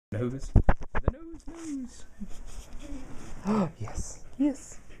Nose. The nose. Oh, yes.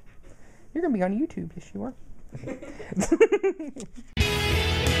 Yes. You're going to be on YouTube. Yes, you are.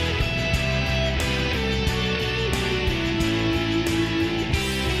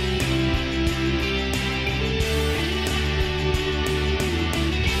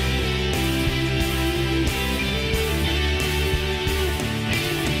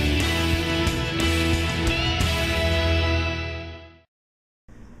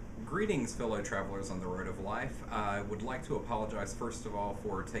 Greetings, fellow travelers on the road of life. I would like to apologize first of all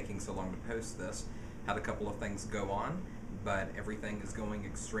for taking so long to post this. Had a couple of things go on, but everything is going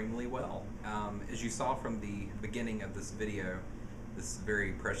extremely well. As you saw from the beginning of this video, this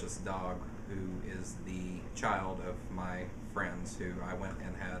very precious dog, who is the child of my friends who I went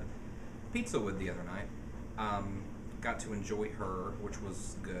and had pizza with the other night, got to enjoy her, which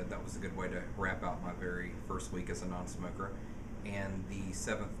was good. That was a good way to wrap out my very first week as a non-smoker. And the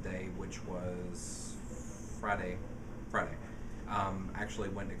 7th day, which was Friday, actually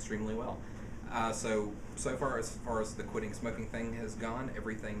went extremely well. So far as the quitting smoking thing has gone,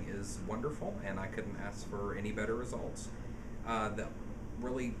 everything is wonderful, and I couldn't ask for any better results.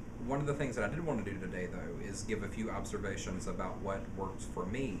 One of the things that I did want to do today, though, is give a few observations about what worked for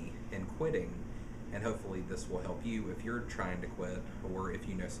me in quitting, and hopefully this will help you if you're trying to quit, or if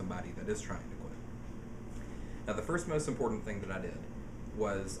you know somebody that is trying to quit. Now, the first most important thing that I did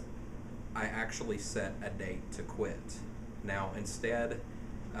was I actually set a date to quit. Now, instead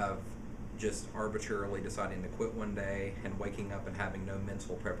of just arbitrarily deciding to quit one day and waking up and having no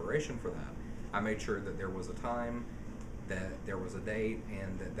mental preparation for that, I made sure that there was a time, that there was a date,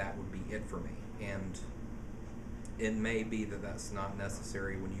 and that would be it for me. And it may be that that's not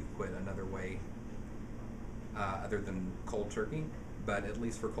necessary when you quit another way other than cold turkey, but at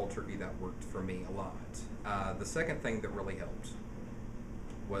least for cold turkey, that worked for me a lot. The second thing that really helped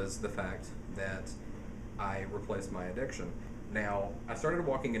was the fact that I replaced my addiction. Now, I started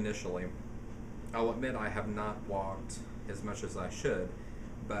walking initially. I'll admit I have not walked as much as I should,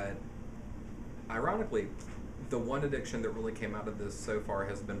 but ironically, the one addiction that really came out of this so far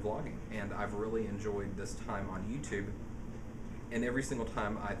has been vlogging, and I've really enjoyed this time on YouTube. And every single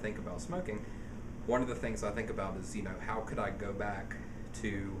time I think about smoking, one of the things I think about is, how could I go back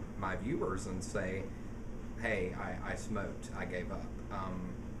to my viewers and say, hey, I smoked, I gave up,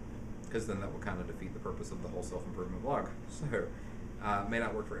 because then that would kind of defeat the purpose of the whole self-improvement vlog. So, it may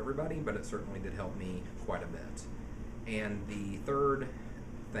not work for everybody, but it certainly did help me quite a bit. And the third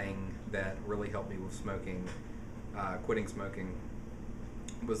thing that really helped me with smoking, quitting smoking,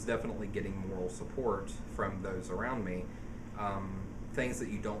 was definitely getting moral support from those around me. Things that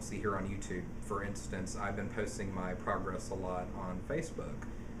you don't see here on YouTube. For instance, I've been posting my progress a lot on Facebook,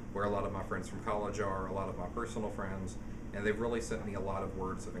 where a lot of my friends from college are, a lot of my personal friends, and they've really sent me a lot of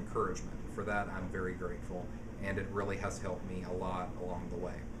words of encouragement. For that, I'm very grateful, and it really has helped me a lot along the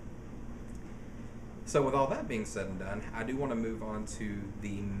way. So with all that being said and done, I do want to move on to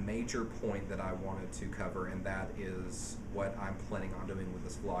the major point that I wanted to cover, and that is what I'm planning on doing with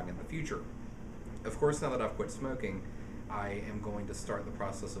this vlog in the future. Of course, now that I've quit smoking, I am going to start the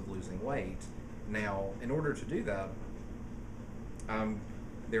process of losing weight. Now, in order to do that,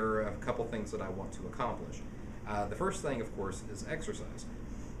 there are a couple things that I want to accomplish. The first thing, of course, is exercise.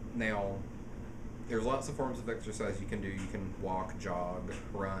 Now, there's lots of forms of exercise you can do. You can walk, jog,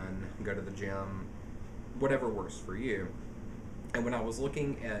 run, go to the gym, whatever works for you. And when I was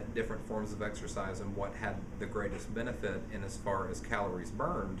looking at different forms of exercise and what had the greatest benefit in as far as calories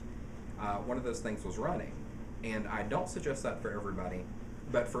burned, one of those things was running. And I don't suggest that for everybody,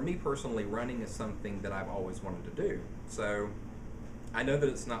 but for me personally, running is something that I've always wanted to do. So I know that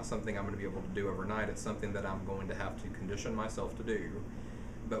it's not something I'm going to be able to do overnight. It's something that I'm going to have to condition myself to do.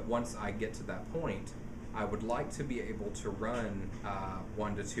 But once I get to that point, I would like to be able to run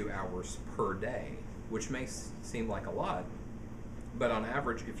 1 to 2 hours per day, which may seem like a lot, but on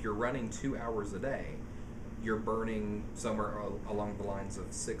average, if you're running 2 hours a day, you're burning somewhere along the lines of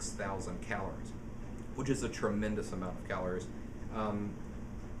 6,000 calories. Which is a tremendous amount of calories.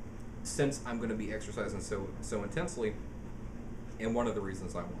 Since I'm going to be exercising so intensely, and one of the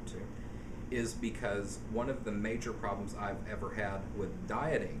reasons I want to, is because one of the major problems I've ever had with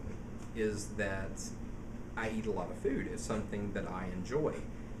dieting is that I eat a lot of food. It's something that I enjoy.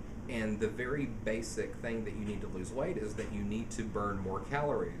 And the very basic thing that you need to lose weight is that you need to burn more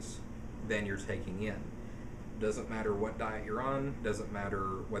calories than you're taking in. Doesn't matter what diet you're on, doesn't matter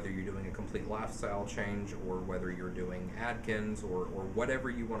whether you're doing a complete lifestyle change or whether you're doing Atkins or whatever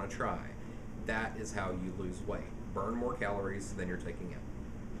you want to try. That is how you lose weight. Burn more calories than you're taking in.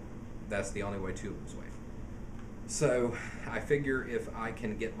 That's the only way to lose weight. So I figure if I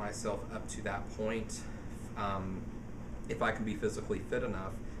can get myself up to that point, if I can be physically fit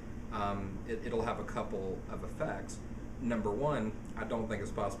enough, it'll have a couple of effects. Number one, I don't think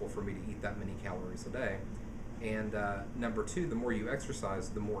it's possible for me to eat that many calories a day. And number two, the more you exercise,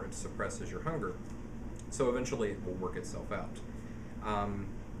 the more it suppresses your hunger. So eventually it will work itself out.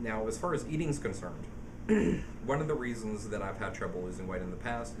 Now, as far as eating's concerned, one of the reasons that I've had trouble losing weight in the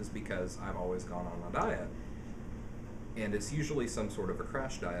past is because I've always gone on a diet. And it's usually some sort of a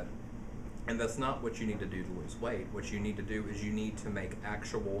crash diet. And that's not what you need to do to lose weight. What you need to do is you need to make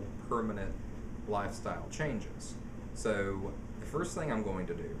actual permanent lifestyle changes. So the first thing I'm going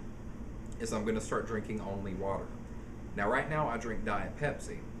to do is I'm going to start drinking only water. Now right now I drink Diet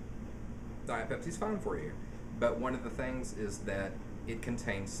Pepsi. Diet Pepsi's fine for you. But one of the things is that it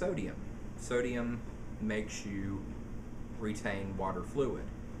contains sodium. Sodium makes you retain water fluid,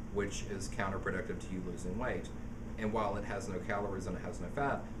 which is counterproductive to you losing weight. And while it has no calories and it has no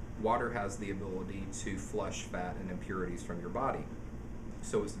fat, water has the ability to flush fat and impurities from your body.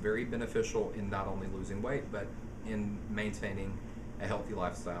 So it's very beneficial in not only losing weight, but in maintaining a healthy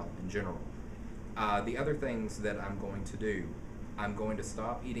lifestyle in general. The other things that I'm going to do, I'm going to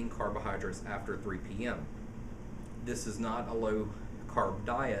stop eating carbohydrates after 3 p.m. This is not a low carb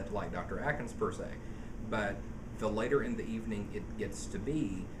diet like Dr. Atkins per se, but the later in the evening it gets to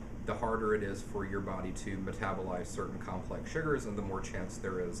be, the harder it is for your body to metabolize certain complex sugars, and the more chance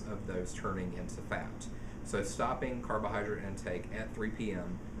there is of those turning into fat. So stopping carbohydrate intake at 3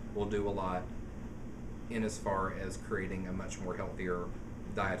 p.m. will do a lot in as far as creating a much more healthier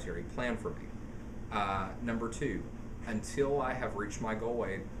dietary plan for me. Number two, until I have reached my goal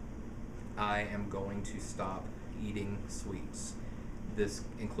weight, I am going to stop eating sweets. This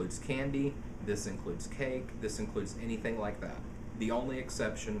includes candy, this includes cake, this includes anything like that. The only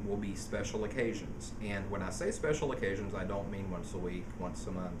exception will be special occasions. And when I say special occasions, I don't mean once a week, once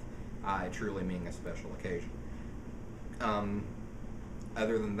a month. I truly mean a special occasion.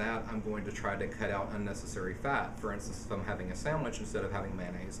 Other than that, I'm going to try to cut out unnecessary fat. For instance, if I'm having a sandwich, instead of having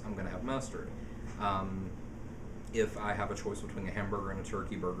mayonnaise, I'm going to have mustard. If I have a choice between a hamburger and a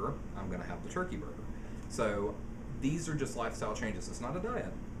turkey burger, I'm going to have the turkey burger. So these are just lifestyle changes. It's not a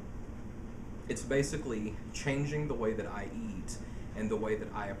diet. It's basically changing the way that I eat and the way that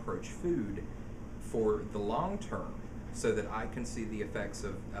I approach food for the long term, so that I can see the effects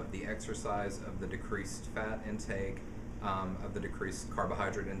of the exercise, of the decreased fat intake, of the decreased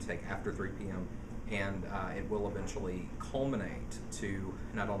carbohydrate intake after 3 p.m., and it will eventually culminate to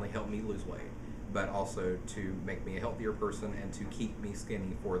not only help me lose weight, but also to make me a healthier person and to keep me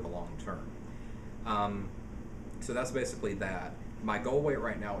skinny for the long term. So that's basically that. My goal weight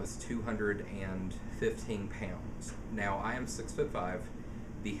right now is 215 pounds. Now, I am 6'5".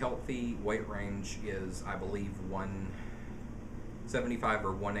 The healthy weight range is, I believe, 175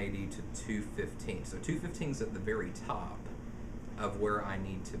 or 180 to 215. So 215 is at the very top of where I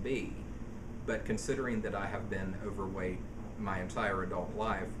need to be. But considering that I have been overweight my entire adult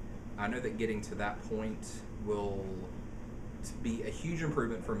life, I know that getting to that point will be a huge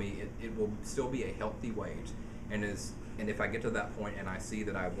improvement for me. It will still be a healthy weight, and if I get to that point and I see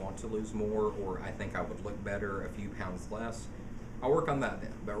that I want to lose more, or I think I would look better a few pounds less, I'll work on that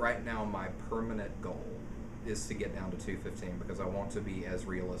then. But right now, my permanent goal is to get down to 215 because I want to be as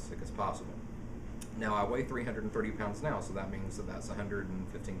realistic as possible. Now, I weigh 330 pounds now, so that means that that's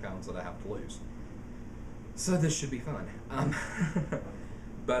 115 pounds that I have to lose. So this should be fun.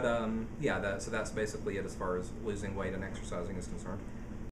 But yeah, so that's basically it as far as losing weight and exercising is concerned.